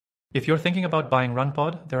If you're thinking about buying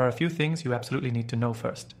RunPod, there are a few things you absolutely need to know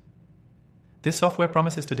first. This software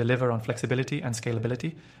promises to deliver on flexibility and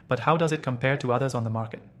scalability, but how does it compare to others on the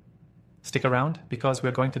market? Stick around, because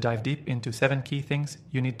we're going to dive deep into 7 key things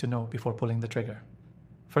you need to know before pulling the trigger.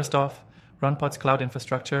 First off, RunPod's cloud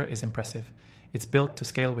infrastructure is impressive. It's built to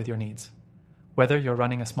scale with your needs. Whether you're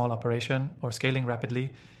running a small operation or scaling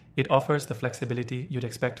rapidly, it offers the flexibility you'd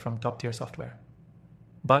expect from top-tier software.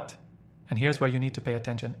 But, and here's where you need to pay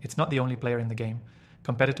attention, it's not the only player in the game.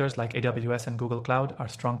 Competitors like AWS and Google Cloud are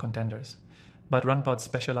strong contenders. But RunPod's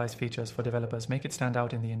specialized features for developers make it stand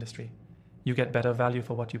out in the industry. You get better value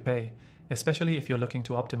for what you pay, especially if you're looking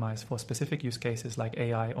to optimize for specific use cases like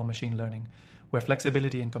AI or machine learning, where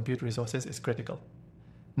flexibility in compute resources is critical.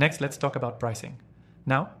 Next, let's talk about pricing.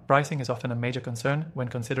 Now, pricing is often a major concern when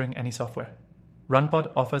considering any software.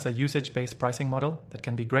 RunPod offers a usage-based pricing model that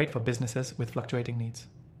can be great for businesses with fluctuating needs.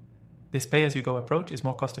 This pay-as-you-go approach is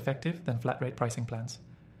more cost-effective than flat-rate pricing plans,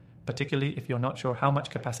 particularly if you're not sure how much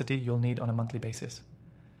capacity you'll need on a monthly basis.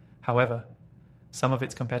 However, some of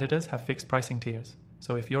its competitors have fixed pricing tiers,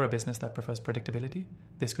 so if you're a business that prefers predictability,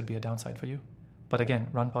 this could be a downside for you. But again,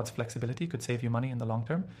 RunPod's flexibility could save you money in the long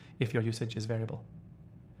term if your usage is variable.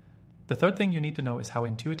 The third thing you need to know is how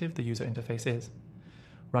intuitive the user interface is.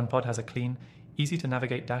 RunPod has a clean,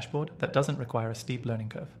 easy-to-navigate dashboard that doesn't require a steep learning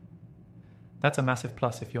curve. That's a massive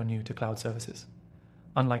plus if you're new to cloud services.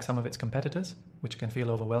 Unlike some of its competitors, which can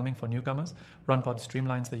feel overwhelming for newcomers, RunPod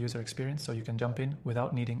streamlines the user experience so you can jump in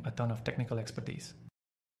without needing a ton of technical expertise.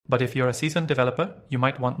 But if you're a seasoned developer, you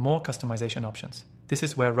might want more customization options. This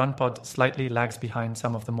is where RunPod slightly lags behind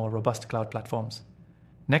some of the more robust cloud platforms.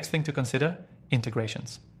 Next thing to consider,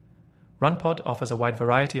 integrations. RunPod offers a wide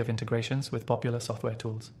variety of integrations with popular software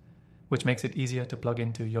tools, which makes it easier to plug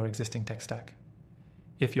into your existing tech stack.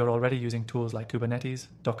 If you're already using tools like Kubernetes,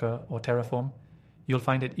 Docker, or Terraform, you'll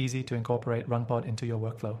find it easy to incorporate RunPod into your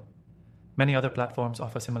workflow. Many other platforms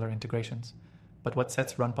offer similar integrations, but what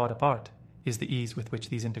sets RunPod apart is the ease with which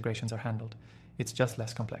these integrations are handled. It's just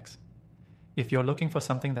less complex. If you're looking for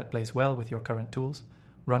something that plays well with your current tools,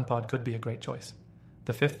 RunPod could be a great choice.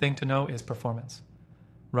 The fifth thing to know is performance.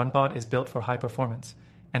 RunPod is built for high performance,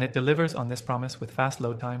 and it delivers on this promise with fast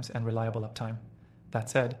load times and reliable uptime. That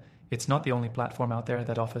said, it's not the only platform out there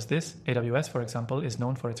that offers this. AWS, for example, is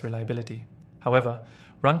known for its reliability. However,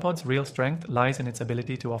 RunPod's real strength lies in its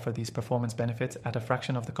ability to offer these performance benefits at a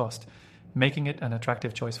fraction of the cost, making it an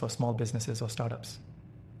attractive choice for small businesses or startups.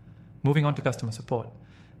 Moving on to customer support.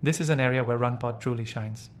 This is an area where RunPod truly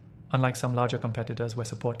shines. Unlike some larger competitors where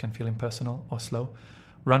support can feel impersonal or slow,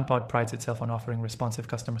 RunPod prides itself on offering responsive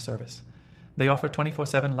customer service. They offer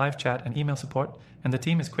 24/7 live chat and email support, and the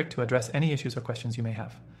team is quick to address any issues or questions you may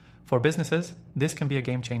have. For businesses, this can be a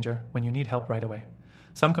game changer when you need help right away.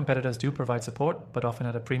 Some competitors do provide support, but often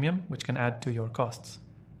at a premium, which can add to your costs.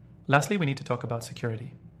 Lastly, we need to talk about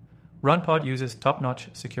security. RunPod uses top-notch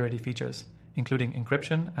security features, including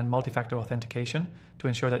encryption and multi-factor authentication, to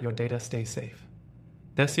ensure that your data stays safe.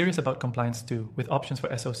 They're serious about compliance too, with options for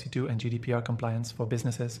SOC2 and GDPR compliance for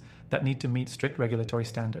businesses that need to meet strict regulatory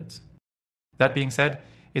standards. That being said,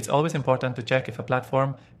 it's always important to check if a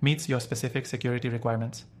platform meets your specific security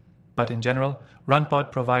requirements. But in general,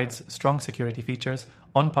 RunPod provides strong security features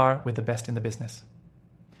on par with the best in the business.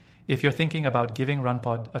 If you're thinking about giving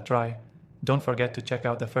RunPod a try, don't forget to check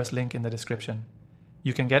out the first link in the description.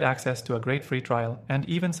 You can get access to a great free trial and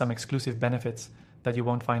even some exclusive benefits that you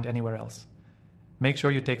won't find anywhere else. Make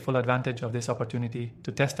sure you take full advantage of this opportunity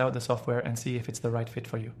to test out the software and see if it's the right fit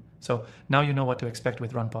for you. So now you know what to expect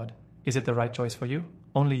with RunPod. Is it the right choice for you?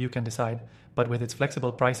 Only you can decide, but with its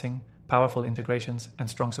flexible pricing, powerful integrations, and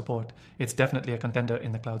strong support, it's definitely a contender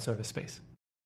in the cloud service space.